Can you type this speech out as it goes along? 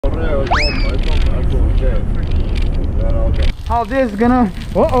How this gonna...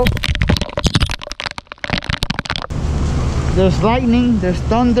 Uh-oh. There's lightning, there's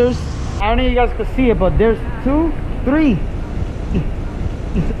thunders. I don't know if you guys can see it, but there's 2, 3.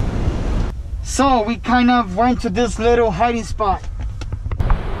 So we kind of went to this little hiding spot.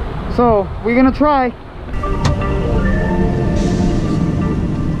 So we're gonna try.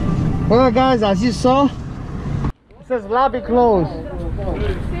 Well guys, as you saw, it says lobby closed.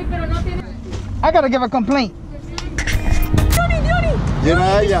 I gotta give a complaint.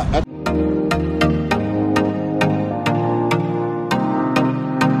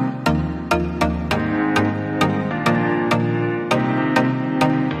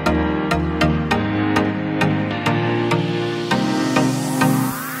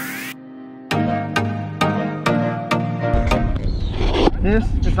 This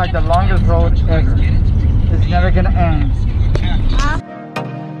is like the longest road ever. It's never gonna end.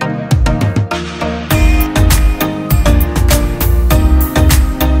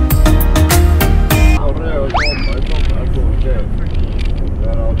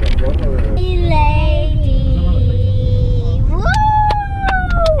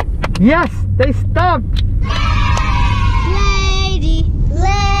 Yes, they stopped. Lady,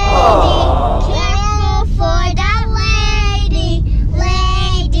 careful for that lady.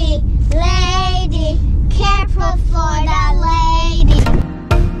 Lady, careful for that lady.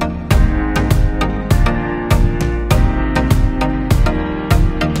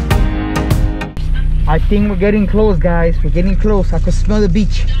 I think we're getting close, guys. We're getting close. I can smell the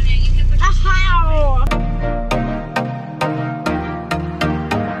beach.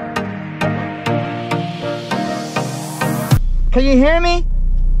 Can you hear me?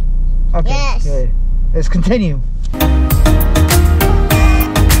 Okay, yes. Good. Let's continue.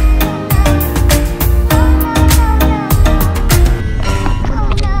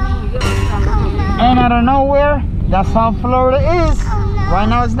 And out of nowhere, that's how Florida is. Right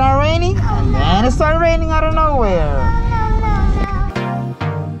now it's not raining, and then it started raining out of nowhere.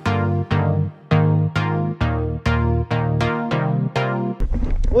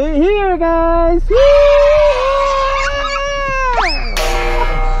 We're here, guys.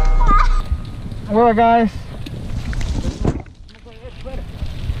 Well guys,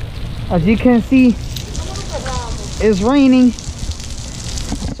 as you can see, it's raining,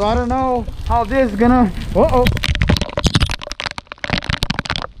 so I don't know how this is gonna... Uh-oh.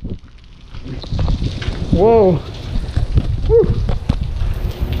 Whoa. Whew.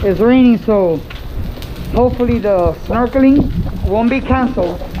 It's raining, so hopefully the snorkeling won't be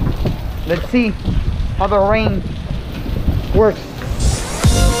canceled. Let's see how the rain works.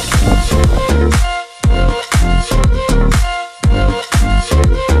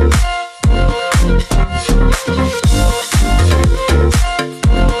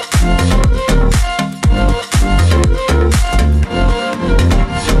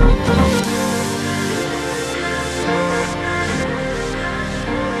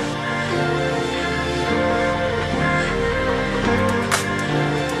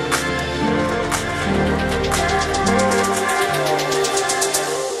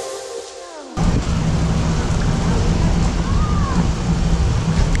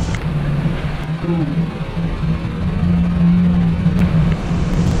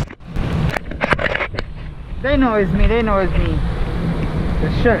 They know it's me, they know it's me.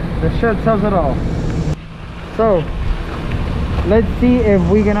 The shirt tells it all. So let's see if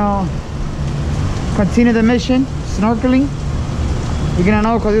we're gonna continue the mission, snorkeling. We're gonna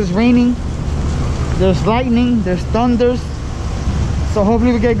know because it's raining, there's lightning, there's thunders. So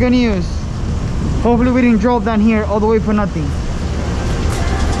hopefully we get good news. Hopefully we didn't drop down here all the way for nothing.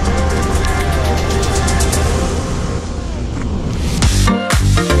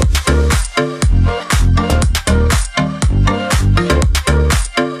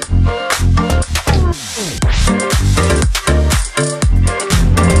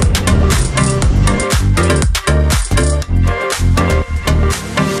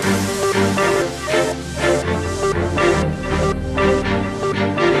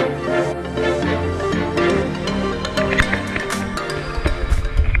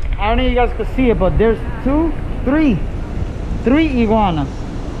 I don't know if you guys can see it, but there's three iguanas.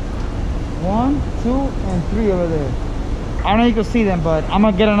 1, 2, and 3 over there. I don't know if you can see them, but I'm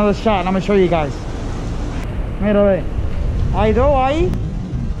gonna get another shot and I'm gonna show you guys. Mira, ve. Hay dos ahí.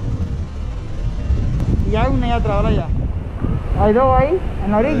 Y hay una allá atrás, allá. Hay dos ahí,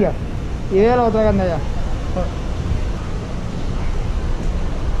 en la orilla. Y ve la otra grande allá.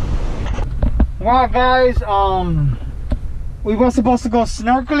 Well, guys, we were supposed to go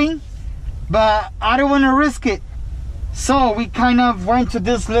snorkeling, but I don't want to risk it. So we kind of went to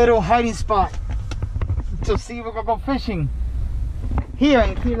this little hiding spot to see if we could go fishing here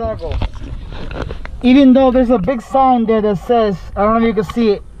in Key Largo. Even though there's a big sign there that says, I don't know if you can see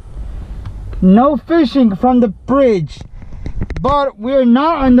it, no fishing from the bridge. But we're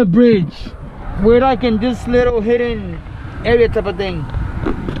not on the bridge. We're like in this little hidden area type of thing.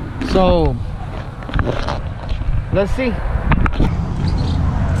 So let's see.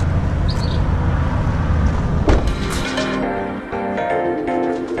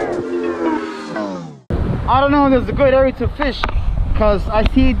 I don't know if there's a good area to fish because I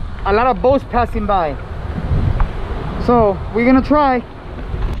see a lot of boats passing by. So we're gonna try.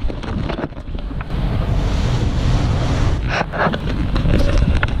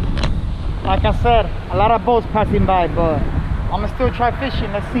 Like I said, a lot of boats passing by, but I'm gonna still try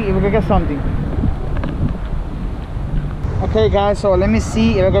fishing. Let's see if we can get something. Okay guys, so let me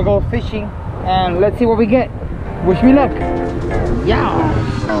see if I can go fishing and let's see what we get. Wish me luck. Yeah.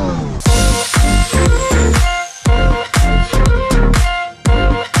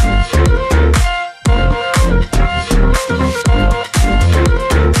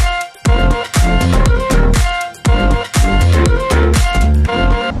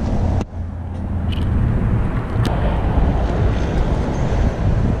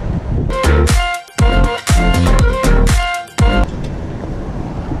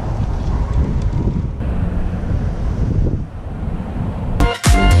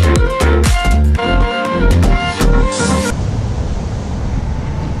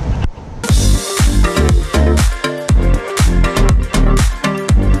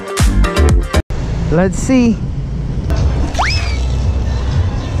 Let's see.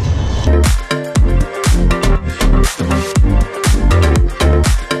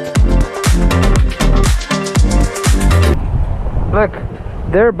 Look,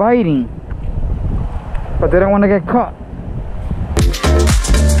 they're biting, but they don't want to get caught.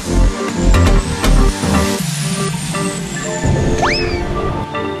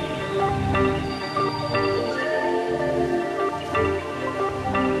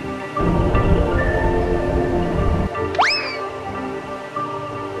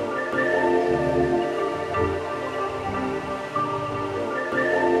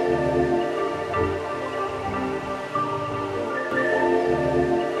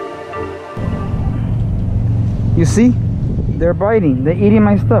 You see, they're biting, they're eating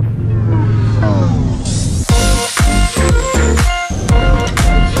my stuff.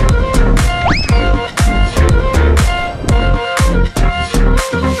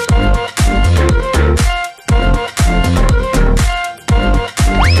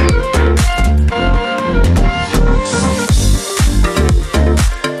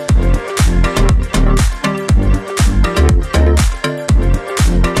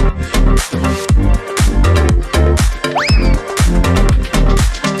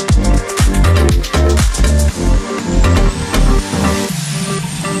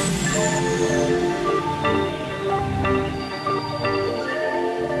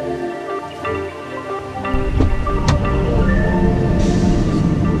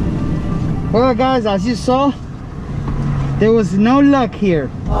 Well guys, as you saw, there was no luck here.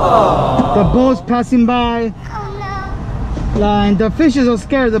 Aww. The boats passing by, Oh no. and the fishes are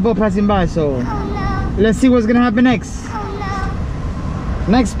scared of the boat passing by, so Oh no. let's see what's gonna happen next. Oh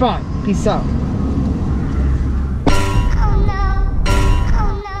no. Next spot, peace out. Oh no.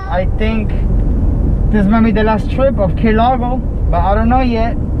 Oh no. I think this might be the last trip of Key Largo, but I don't know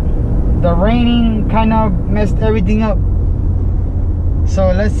yet. The raining kind of messed everything up.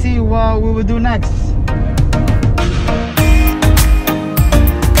 So let's see what we will do next.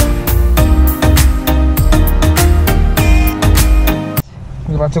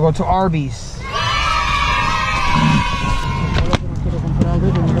 We're about to go to Arby's.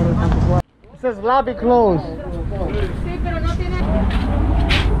 It says lobby closed.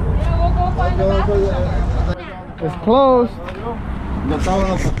 It's closed.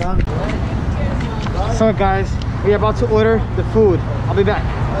 So guys, we're about to order the food. I'll be back.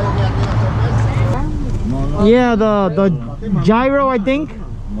 Yeah, the gyro, I think.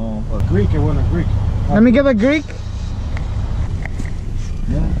 No, a Greek. I want a Greek. Let me get a Greek.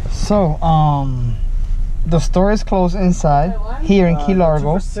 Yeah. So, the store is closed inside here in Key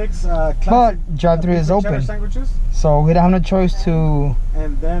Largo, 2 for 6, but drive-thru is open. Sandwiches. So we don't have no choice to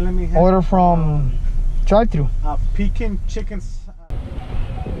And then let me have order from drive-thru. Pekin chickens.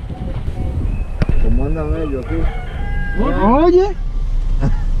 ¿Cómo andan ellos aquí? Oye,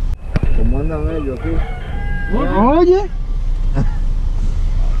 ¿Cómo andan ellos aquí? oye.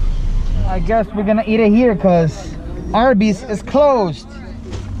 I guess we're gonna eat it here because Arby's is closed.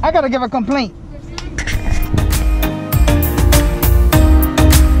 I gotta give a complaint.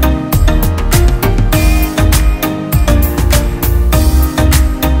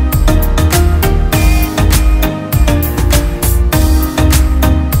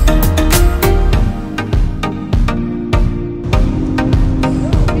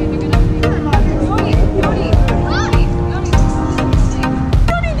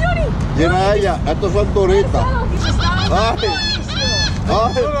 Mira, estos son turistas. Ay, ay.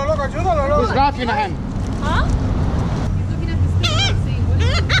 Ayúdalo, loco, ayúdalo, loco. Who's laughing at him? Huh? He's looking at the sticker saying, what is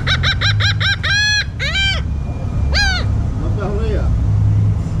it? No te rías.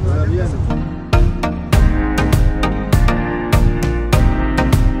 Ya viene.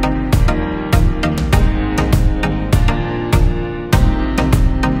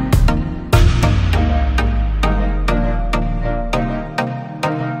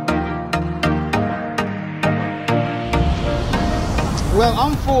 Well,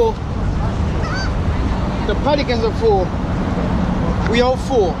 I'm full. The pelicans are full. We all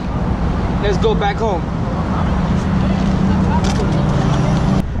full. Let's go back home.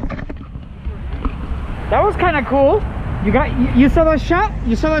 That was kind of cool. You saw that shot?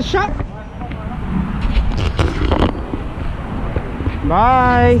 You saw that shot?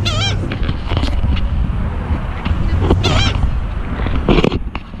 Bye.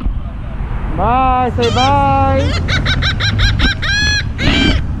 Bye. Say bye.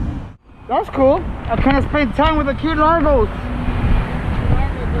 That was cool. I kind of spent time with the cute larvos.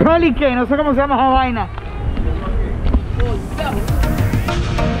 Pelican, no sé cómo se llama esa vaina.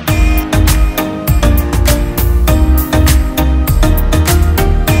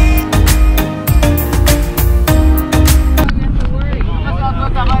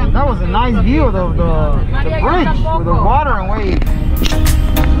 That was a nice view of the bridge with the water and waves.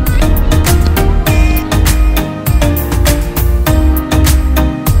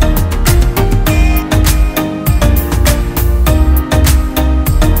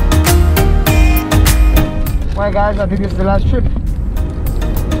 Alright guys, I think this is the last trip.